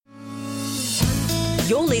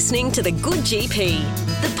You're listening to The Good GP,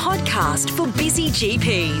 the podcast for busy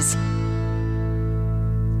GPs.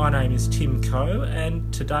 My name is Tim Coe,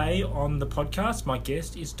 and today on the podcast, my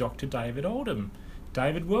guest is Dr. David Oldham.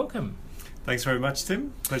 David, welcome. Thanks very much,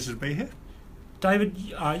 Tim. Pleasure to be here. David,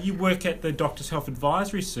 you work at the Doctors Health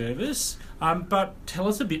Advisory Service, but tell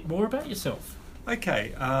us a bit more about yourself.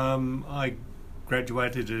 Okay, I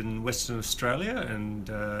graduated in Western Australia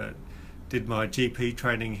and did my GP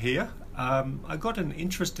training here. I got an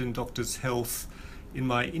interest in doctors' health in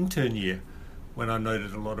my intern year when I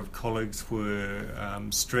noted a lot of colleagues were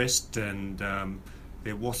stressed and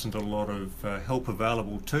there wasn't a lot of help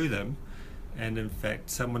available to them. And in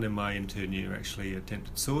fact, someone in my intern year actually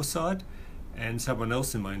attempted suicide, and someone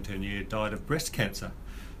else in my intern year died of breast cancer.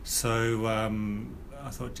 So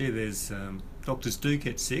I thought, gee, there's doctors do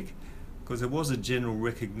get sick, because there was a general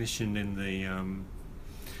recognition in the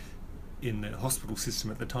hospital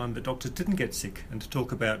system at the time that doctors didn't get sick, and to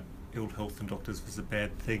talk about ill health in doctors was a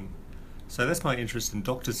bad thing. So that's my interest in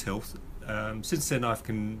doctors' health. Since then I've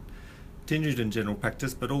continued in general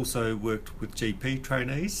practice, but also worked with GP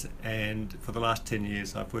trainees, and for the last 10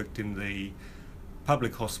 years I've worked in the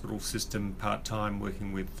public hospital system part-time,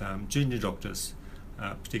 working with junior doctors,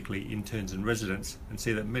 particularly interns and residents, and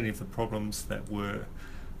see that many of the problems that were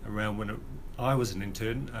around when I was an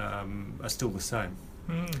intern are still the same.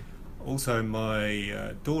 Also,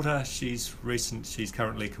 my daughter, she's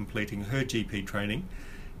currently completing her GP training,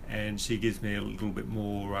 and she gives me a little bit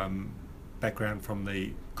more background from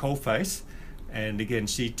the coalface. And again,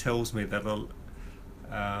 she tells me that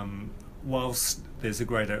whilst there's a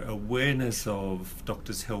greater awareness of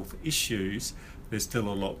doctors' health issues, there's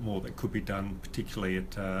still a lot more that could be done, particularly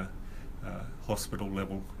at hospital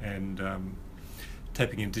level, and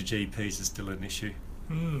tapping into GPs is still an issue.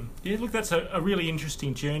 Yeah, look, that's a really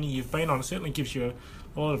interesting journey you've been on. It certainly gives you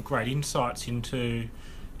a lot of great insights into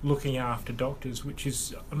looking after doctors, which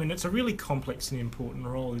is, I mean, it's a really complex and important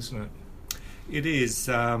role, isn't it? It is.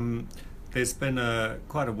 There's been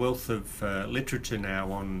quite a wealth of literature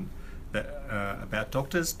now on about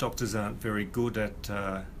doctors. Doctors aren't very good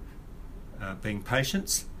at being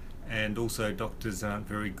patients, and also doctors aren't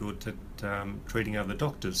very good at treating other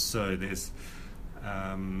doctors. So there's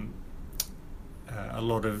a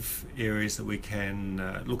lot of areas that we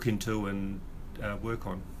can look into and work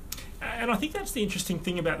on. And I think that's the interesting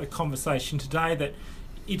thing about the conversation today, that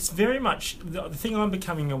it's very much, the thing I'm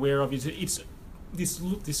becoming aware of is it's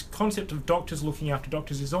this concept of doctors looking after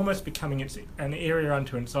doctors is almost becoming an area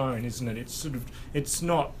unto its own, isn't it? It's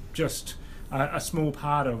not just a small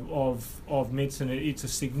part of medicine. It's a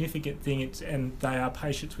significant thing, and they are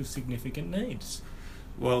patients with significant needs.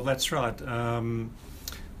 Well, that's right.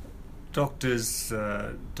 Doctors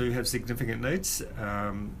do have significant needs,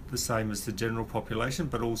 the same as the general population,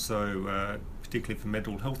 but also particularly for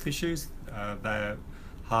mental health issues. They're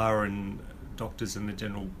higher in doctors in the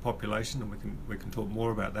general population, and we can talk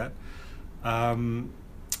more about that.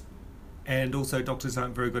 And also doctors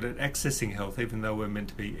aren't very good at accessing health, even though we're meant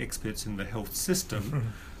to be experts in the health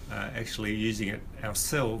system. Actually using it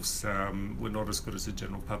ourselves, we're not as good as the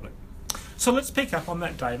general public. So let's pick up on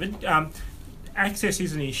that, David. Access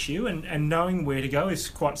is an issue, and knowing where to go is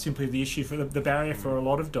quite simply the issue for the barrier for a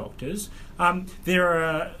lot of doctors. There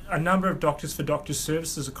are a number of Doctors4Doctors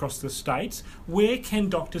services across the states. Where can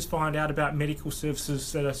doctors find out about medical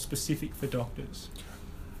services that are specific for doctors?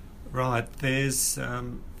 Right, there's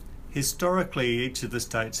historically each of the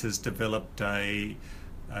states has developed a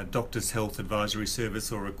Doctors Health Advisory Service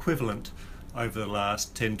or equivalent over the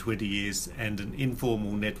last 10-20 years, and an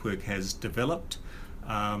informal network has developed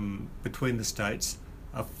between the states.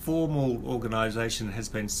 A formal organisation has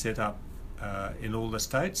been set up in all the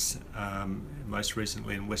states, most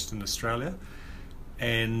recently in Western Australia,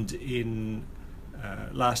 and in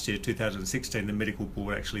last year, 2016, the Medical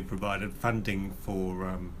Board actually provided funding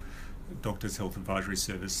for Doctors' Health Advisory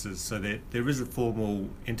Services, so there is a formal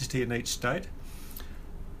entity in each state.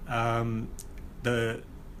 The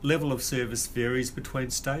level of service varies between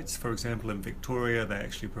states. For example, in Victoria, they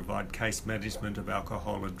actually provide case management of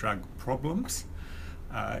alcohol and drug problems.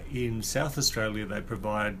 In South Australia, they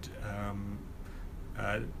provide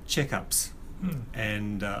checkups,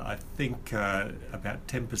 and I think about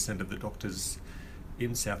 10% of the doctors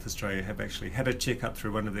in South Australia have actually had a checkup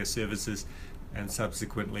through one of their services and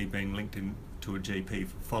subsequently been linked into a GP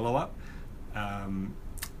for follow-up.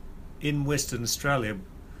 In Western Australia,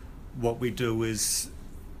 what we do is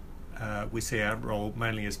we see our role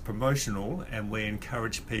mainly as promotional, and we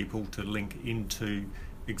encourage people to link into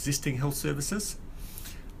existing health services.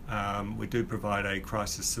 We do provide a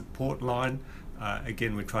crisis support line.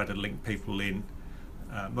 Again, we try to link people in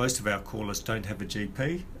Most of our callers don't have a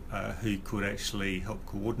GP who could actually help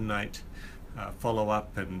coordinate, follow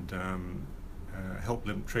up and help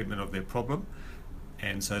them treatment of their problem.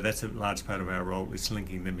 And so that's a large part of our role, is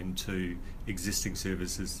linking them into existing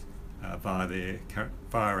services via a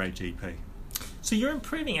GP. So you're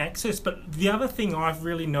improving access, but the other thing I've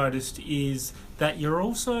really noticed is that you're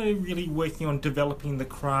also really working on developing the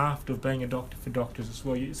craft of being a doctor for doctors as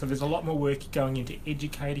well. So there's a lot more work going into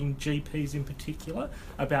educating GPs in particular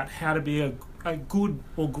about how to be a good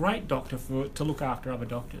or great doctor to look after other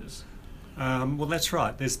doctors. Well, that's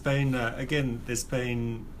right. There's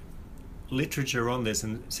been literature on this,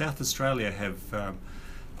 and South Australia have,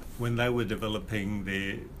 when they were developing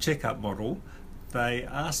their checkup model, they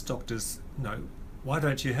asked doctors, why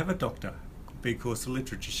don't you have a doctor? Because the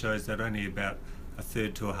literature shows that only about a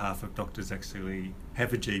third to a half of doctors actually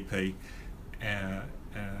have a GP.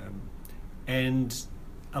 And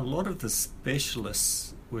a lot of the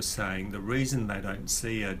specialists were saying the reason they don't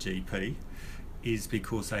see a GP is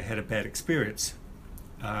because they had a bad experience.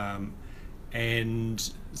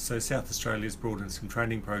 And so South Australia's brought in some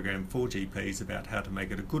training program for GPs about how to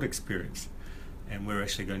make it a good experience. And we're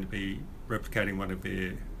actually going to be replicating one of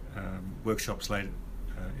their workshops later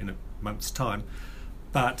in a month's time.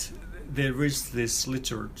 But there is this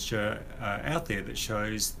literature out there that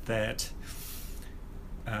shows that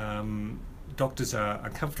doctors are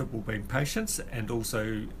uncomfortable being patients, and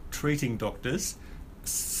also treating doctors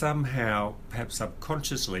somehow, perhaps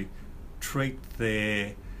subconsciously, treat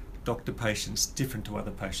their doctor patients different to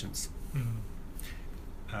other patients.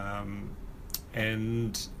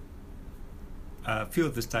 And a few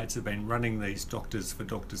of the states have been running these Doctors for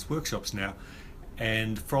Doctors workshops now,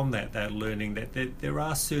 and from that they're learning that there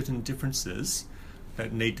are certain differences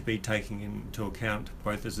that need to be taken into account,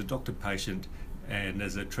 both as a doctor-patient and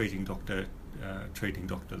as a treating doctor treating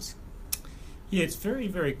doctors. Yeah, it's very,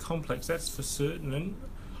 very complex, that's for certain. And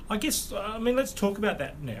I guess, let's talk about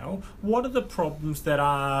that now. What are the problems that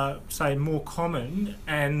are, say, more common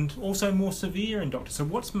and also more severe in doctors? So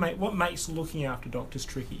what makes looking after doctors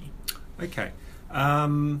tricky? Okay.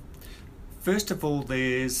 First of all,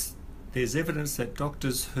 there's evidence that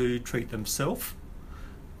doctors who treat themselves,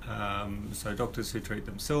 so doctors who treat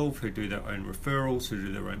themselves, who do their own referrals, who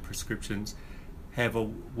do their own prescriptions, have a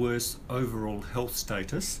worse overall health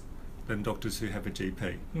status than doctors who have a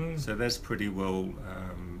GP. So that's pretty well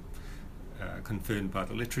confirmed by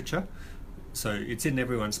the literature. So it's in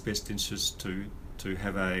everyone's best interest to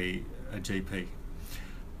have a GP.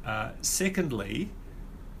 Secondly,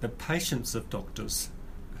 the patients of doctors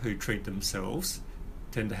who treat themselves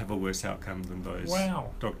tend to have a worse outcome than those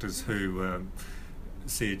doctors who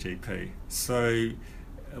see a GP. So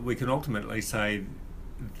we can ultimately say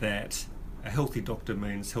that a healthy doctor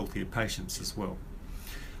means healthier patients as well.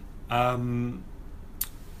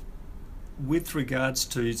 With regards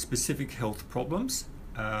to specific health problems,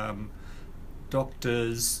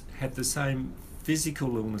 doctors have the same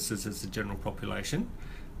physical illnesses as the general population,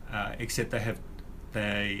 except they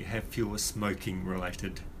have fewer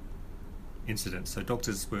smoking-related incidents. So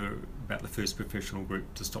doctors were about the first professional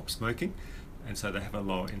group to stop smoking, and so they have a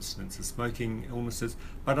lower incidence of smoking illnesses,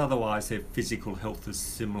 but otherwise their physical health is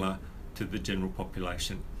similar to the general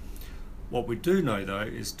population. What we do know, though,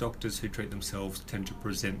 is doctors who treat themselves tend to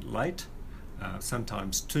present late,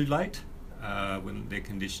 sometimes too late, when their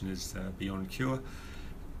condition is beyond cure,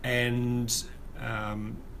 and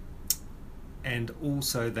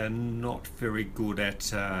also they're not very good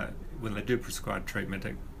at, when they do prescribe treatment,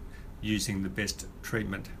 at using the best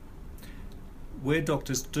treatment. Where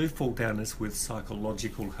doctors do fall down is with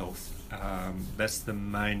psychological health. That's the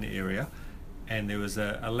main area. And there was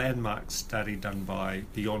a landmark study done by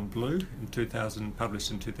Beyond Blue published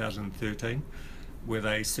in 2013, where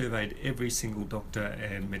they surveyed every single doctor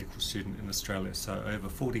and medical student in Australia. So over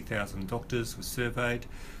 40,000 doctors were surveyed.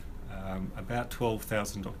 About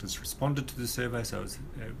 12,000 doctors responded to the survey, so it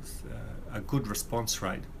was a good response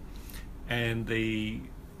rate. And the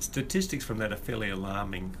statistics from that are fairly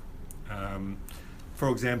alarming. For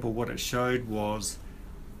example, what it showed was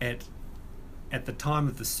at the time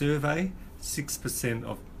of the survey, 6%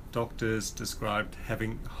 of doctors described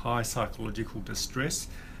having high psychological distress,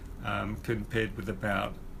 compared with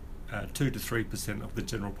about 2 to 3% of the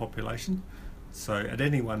general population. So at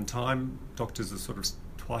any one time, doctors are sort of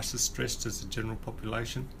twice as stressed as the general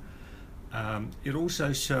population. It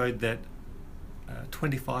also showed that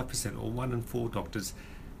 25%, or 1 in 4 doctors,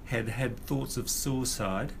 had thoughts of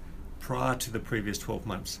suicide prior to the previous 12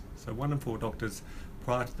 months. So 1 in 4 doctors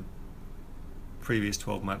prior to the previous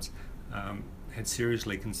 12 months had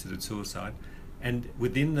seriously considered suicide, and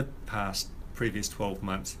within the previous 12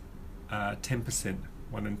 months, 10%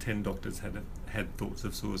 1 in 10 doctors had thoughts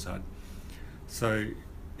of suicide. So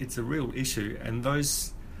it's a real issue, and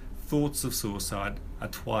those thoughts of suicide are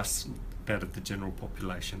twice that of the general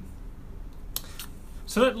population.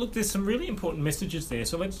 So look, there's some really important messages there,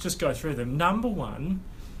 so let's just go through them. Number one,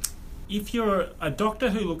 if you're a doctor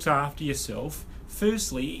who looks after yourself,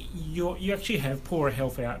 firstly, you actually have poorer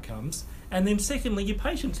health outcomes, and then secondly, your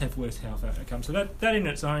patients have worse health outcomes. So that in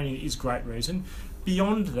its own is great reason.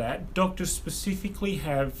 Beyond that, doctors specifically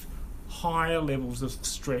have higher levels of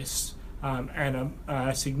stress and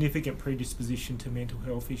a significant predisposition to mental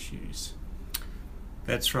health issues.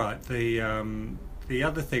 That's right. The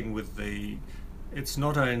other thing with it's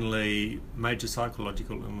not only major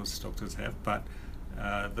psychological illness doctors have, but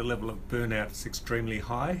the level of burnout is extremely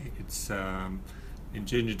high. It's in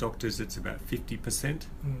junior doctors, it's about 50%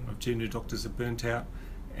 of junior doctors are burnt out,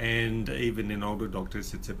 and even in older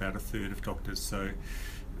doctors, it's about a third of doctors. So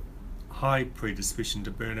high predisposition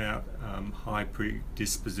to burnout, high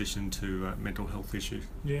predisposition to mental health issues.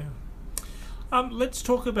 Yeah. Let's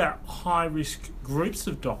talk about high-risk groups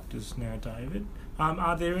of doctors now, David.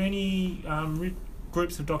 Are there any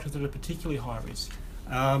groups of doctors that are particularly high risk?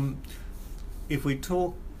 If we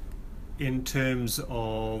talk in terms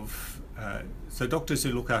of so doctors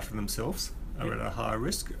who look after themselves are at a higher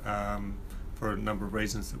risk for a number of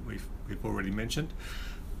reasons that we've already mentioned.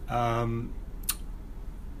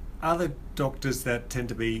 Other doctors that tend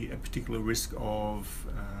to be a particular risk of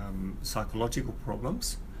psychological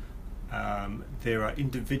problems, there are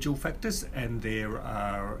individual factors and there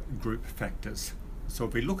are group factors. So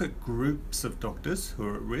if we look at groups of doctors who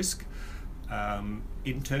are at risk,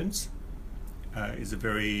 interns is a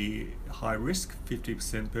very high risk,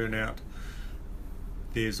 50% burnout.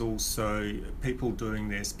 There's also people doing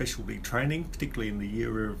their specialty training, particularly in the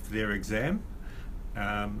year of their exam.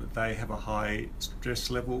 They have a high stress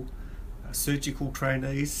level. Surgical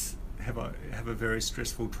trainees have a very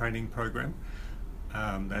stressful training program.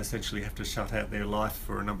 They essentially have to shut out their life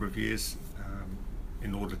for a number of years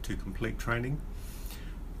in order to complete training.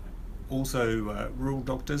 Also, rural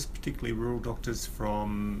doctors, particularly rural doctors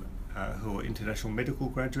from who are international medical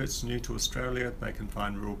graduates new to Australia, they can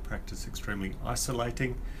find rural practice extremely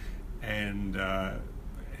isolating, and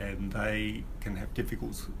they can have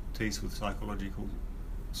difficulties with psychological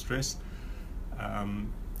stress.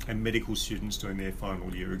 And medical students doing their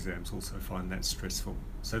final year exams also find that stressful.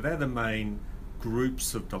 So they're the main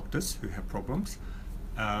groups of doctors who have problems.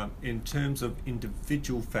 In terms of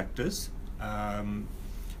individual factors,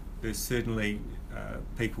 there's certainly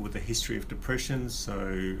people with a history of depression.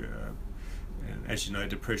 So, as you know,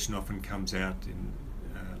 depression often comes out in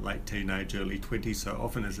late teenage, early 20s. So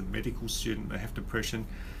often as a medical student they have depression,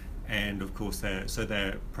 and of course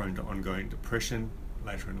they're prone to ongoing depression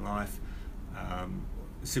later in life.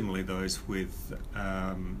 Similarly, those with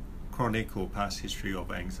chronic or past history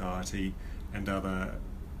of anxiety and other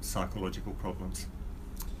psychological problems.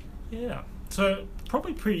 Yeah, so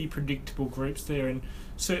probably pretty predictable groups there, and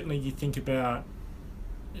certainly you think about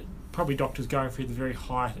probably doctors going through the very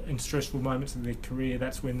high and stressful moments of their career.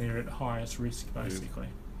 That's when they're at highest risk, basically.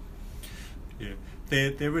 Yeah.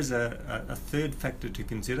 There is a third factor to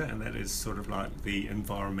consider, and that is sort of like the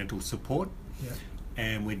environmental support. Yeah.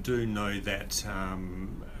 And we do know that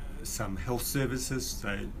some health services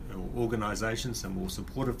or organisations are more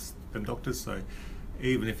supportive than doctors. So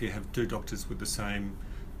even if you have two doctors with the same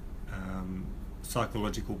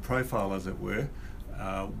psychological profile, as it were,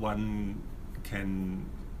 one can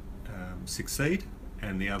succeed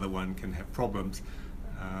and the other one can have problems,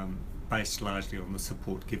 based largely on the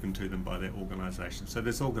support given to them by their organisation. So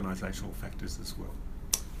there's organisational factors as well.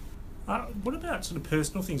 What about sort of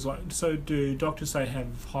personal things? Like, so do doctors, say,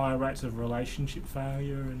 have higher rates of relationship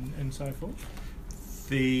failure and so forth?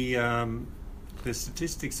 The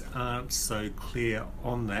statistics aren't so clear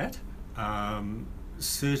on that.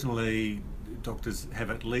 Certainly doctors have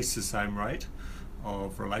at least the same rate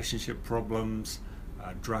of relationship problems,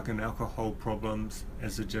 drug and alcohol problems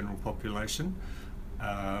as the general population,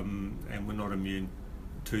 and we're not immune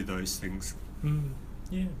to those things.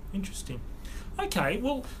 Yeah, interesting. Okay,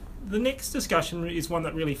 well, the next discussion is one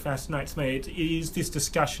that really fascinates me. It is this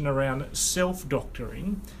discussion around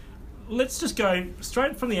self-doctoring. Let's just go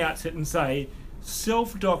straight from the outset and say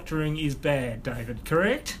self-doctoring is bad, David,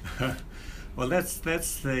 correct? Well, that's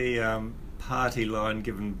the party line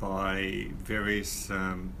given by various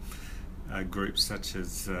groups such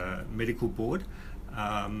as Medical Board.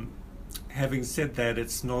 Having said that,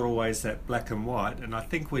 it's not always that black and white, and I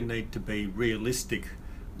think we need to be realistic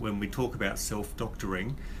when we talk about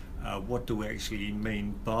self-doctoring. What do we actually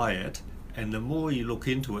mean by it? And the more you look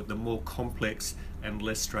into it, the more complex and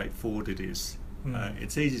less straightforward it is.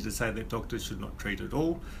 It's easy to say that doctors should not treat at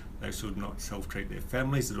all, they should not self-treat their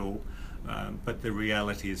families at all, but the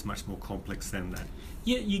reality is much more complex than that.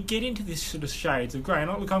 Yeah, you get into this sort of shades of grey.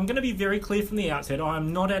 And look, I'm going to be very clear from the outset.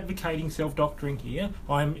 I'm not advocating self-doctoring here.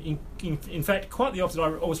 I'm, in fact, quite the opposite.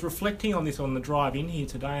 I was reflecting on this on the drive in here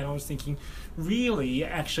today, and I was thinking, really,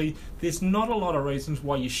 actually, there's not a lot of reasons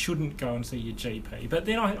why you shouldn't go and see your GP. But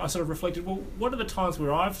then I sort of reflected, well, what are the times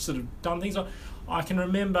where I've sort of done things? I can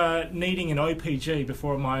remember needing an OPG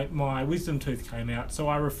before my wisdom tooth came out, so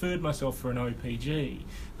I referred myself for an OPG.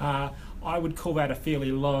 I would call that a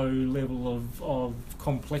fairly low level of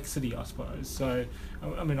complexity, I suppose. So,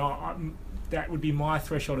 I mean, that would be my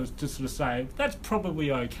threshold, to sort of say that's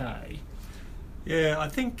probably okay. Yeah, I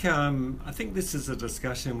think this is a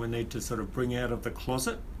discussion we need to sort of bring out of the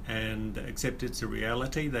closet and accept it's a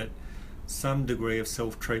reality that some degree of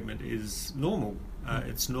self-treatment is normal.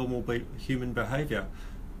 It's normal human behaviour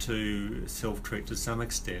to self-treat to some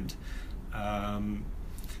extent.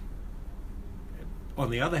 On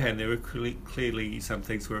the other hand, there are clearly some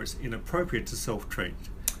things where it's inappropriate to self-treat.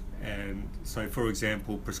 And so, for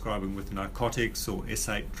example, prescribing with narcotics or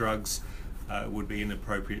S8 drugs would be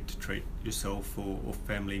inappropriate to treat yourself or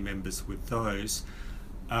family members with those.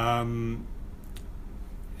 And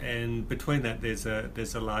between that, there's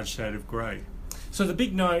a large shade of grey. So the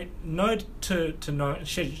big no to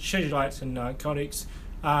schedule 8s and narcotics.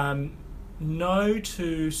 No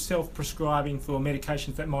to self-prescribing for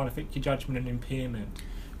medications that might affect your judgment and impairment,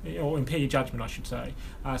 or impair your judgment, I should say.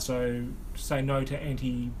 So say no to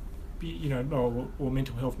or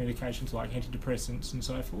mental health medications like antidepressants and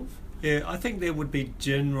so forth. Yeah, I think there would be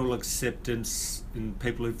general acceptance in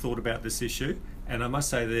people who've thought about this issue, and I must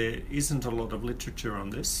say there isn't a lot of literature on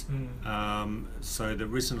this, so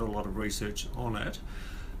there isn't a lot of research on it.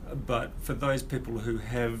 But for those people who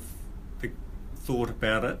have thought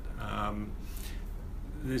about it,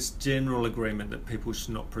 there's general agreement that people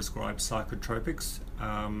should not prescribe psychotropics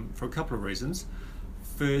for a couple of reasons.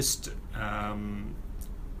 First,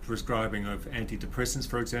 prescribing of antidepressants,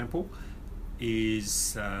 for example,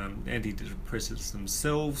 is antidepressants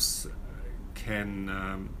themselves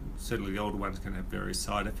can, certainly the older ones can have various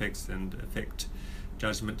side effects and affect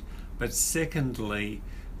judgment. But secondly,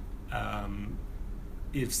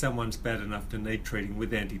 if someone's bad enough to need treating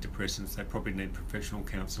with antidepressants, they probably need professional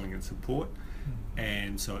counselling and support,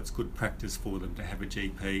 and so it's good practice for them to have a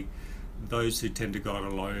GP. Those who tend to go it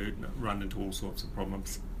alone run into all sorts of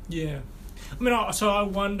problems. Yeah. I mean, so I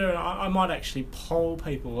wonder, I might actually poll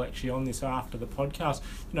people actually on this after the podcast.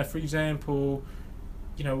 For example,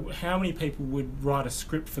 how many people would write a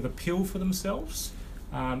script for the pill for themselves?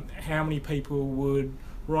 How many people would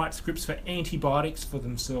write scripts for antibiotics for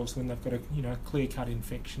themselves when they've got a clear-cut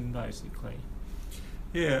infection, basically?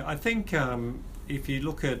 Yeah, I think if you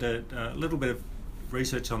look at it, a little bit of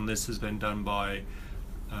research on this has been done by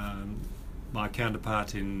my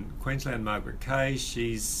counterpart in Queensland, Margaret Kay.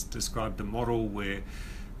 She's described a model where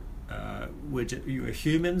you're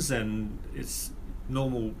humans and it's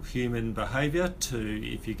normal human behaviour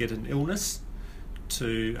to, if you get an illness,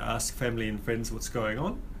 to ask family and friends what's going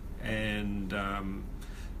on, and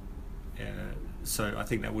so I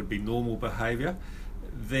think that would be normal behaviour.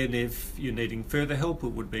 Then if you're needing further help, it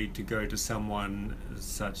would be to go to someone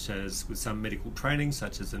such as with some medical training,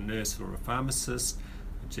 such as a nurse or a pharmacist.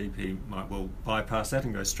 A GP might well bypass that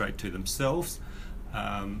and go straight to themselves.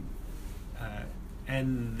 And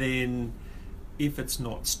then if it's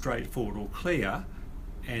not straightforward or clear,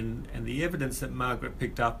 and the evidence that Margaret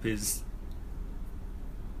picked up is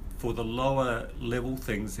for the lower level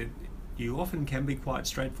things, you often can be quite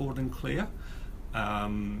straightforward and clear,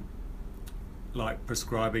 like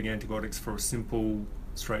prescribing antibiotics for a simple,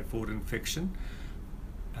 straightforward infection.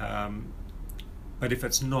 But if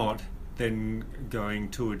it's not, then going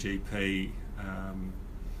to a GP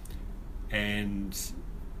and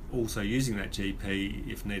also using that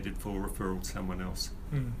GP if needed for referral to someone else.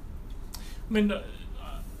 I mean,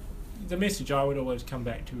 the message I would always come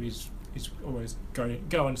back to is always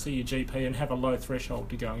go and see your GP and have a low threshold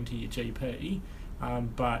to going to your GP.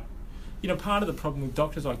 But part of the problem with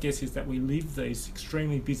doctors, I guess, is that we live these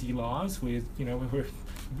extremely busy lives with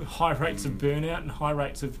high rates of burnout and high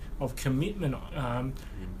rates of commitment.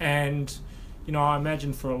 And I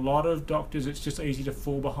imagine for a lot of doctors, it's just easy to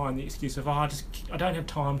fall behind the excuse of, I don't have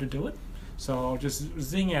time to do it, so I'll just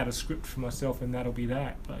zing out a script for myself and that'll be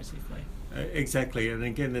that, basically. Exactly, and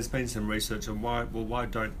again, there's been some research on why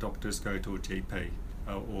don't doctors go to a GP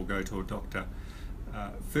or go to a doctor?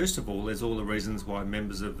 First of all, there's all the reasons why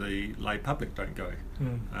members of the lay public don't go.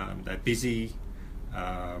 They're busy, they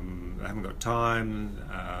haven't got time,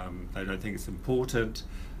 they don't think it's important.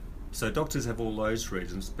 So doctors have all those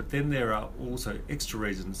reasons, but then there are also extra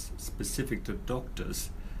reasons specific to doctors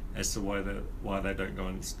as to why they don't go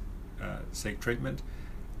and seek treatment.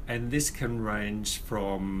 And this can range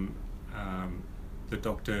from the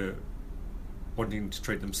doctor wanting to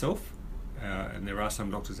treat themselves, and there are some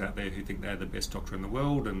doctors out there who think they're the best doctor in the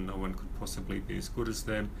world and no one could possibly be as good as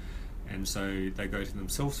them, and so they go to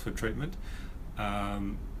themselves for treatment.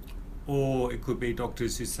 Or it could be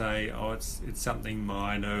doctors who say, oh, it's something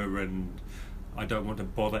minor and I don't want to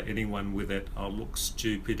bother anyone with it. I'll look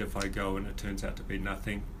stupid if I go and it turns out to be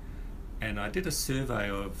nothing. And I did a survey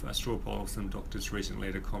of a straw poll of some doctors recently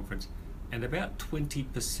at a conference, and about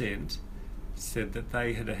 20% said that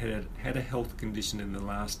they had a health condition in the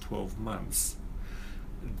last 12 months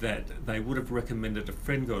that they would have recommended a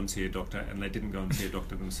friend go and see a doctor, and they didn't go and see a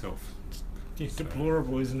doctor themselves. It's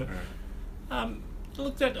deplorable, isn't it?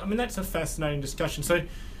 Look, that's a fascinating discussion. So,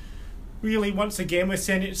 really, once again, we're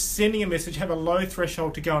sending a message: have a low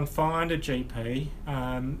threshold to go and find a GP,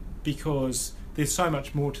 because there's so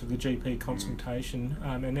much more to the GP consultation,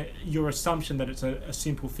 and your assumption that it's a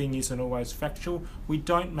simple thing isn't always factual. We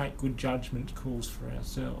don't make good judgment calls for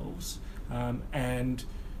ourselves, and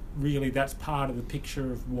really that's part of the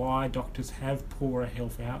picture of why doctors have poorer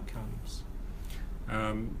health outcomes.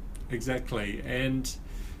 Exactly, and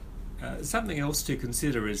something else to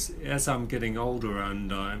consider is, as I'm getting older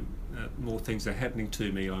and more things are happening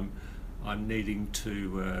to me, I'm needing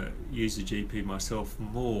to use a GP myself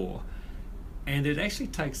more. And it's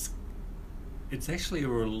actually a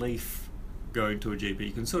relief going to a GP.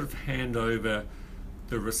 You can sort of hand over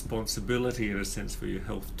the responsibility, in a sense, for your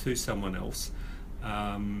health to someone else.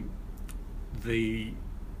 The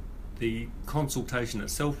consultation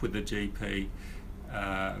itself with the GP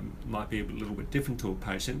might be a little bit different to a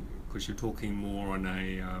patient, because you're talking more on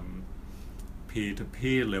a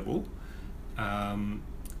peer-to-peer level.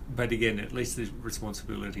 But again, at least the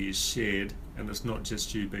responsibility is shared, and it's not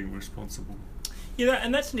just you being responsible. Yeah,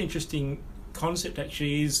 and that's an interesting concept,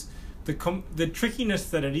 actually, is the trickiness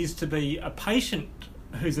that it is to be a patient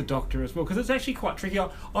who's a doctor as well, because it's actually quite tricky.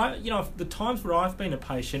 The times where I've been a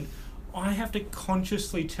patient, I have to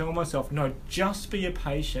consciously tell myself, no, just be a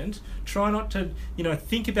patient. Try not to,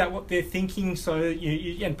 think about what they're thinking, so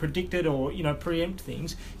and predict it or preempt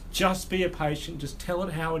things. Just be a patient. Just tell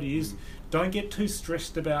it how it is. Don't get too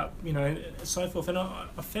stressed about so forth. And I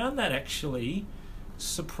found that actually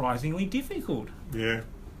surprisingly difficult. Yeah,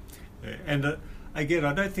 and again,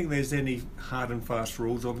 I don't think there's any hard and fast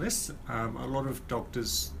rules on this. A lot of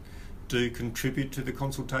doctors do contribute to the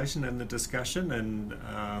consultation and the discussion,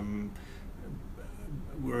 and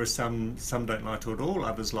whereas some don't like to at all,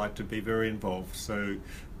 others like to be very involved. So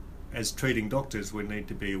as treating doctors, we need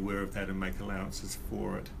to be aware of that and make allowances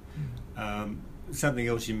for it. Something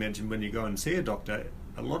else you mentioned, when you go and see a doctor,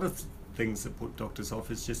 a lot of things that put doctors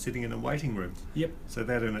off is just sitting in a waiting room. Yep. So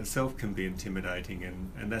that in itself can be intimidating,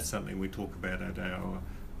 and that's something we talk about at our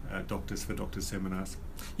Doctors4Doctors seminars.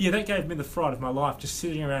 Yeah, that gave me the fright of my life, just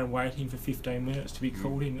sitting around waiting for 15 minutes to be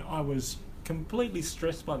called in. I was completely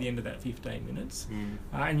stressed by the end of that 15 minutes,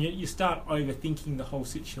 and you start overthinking the whole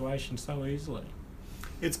situation so easily.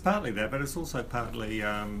 It's partly that, but it's also partly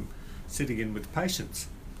sitting in with patients,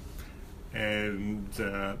 and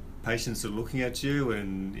patients are looking at you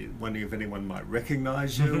and wondering if anyone might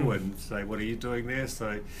recognise you and say, what are you doing there?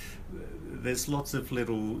 So there's lots of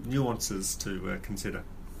little nuances to consider.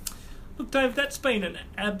 Look, Dave, that's been an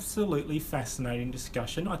absolutely fascinating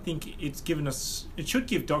discussion. I think it should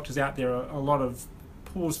give doctors out there a lot of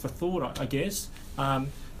pause for thought, I guess.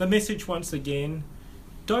 The message, once again,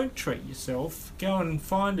 don't treat yourself. Go and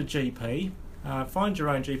find a GP, find your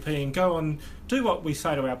own GP, and go on, do what we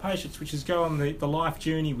say to our patients, which is go on the life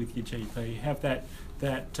journey with your GP. Have that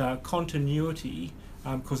continuity,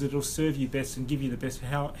 because it'll serve you best and give you the best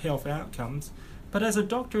health outcomes. But as a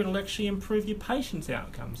doctor, it'll actually improve your patients'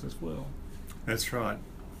 outcomes as well. That's right.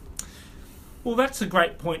 Well, that's a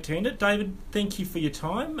great point to end it. David, thank you for your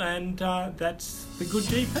time, and that's The Good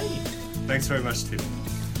GP. Thanks very much, Tim.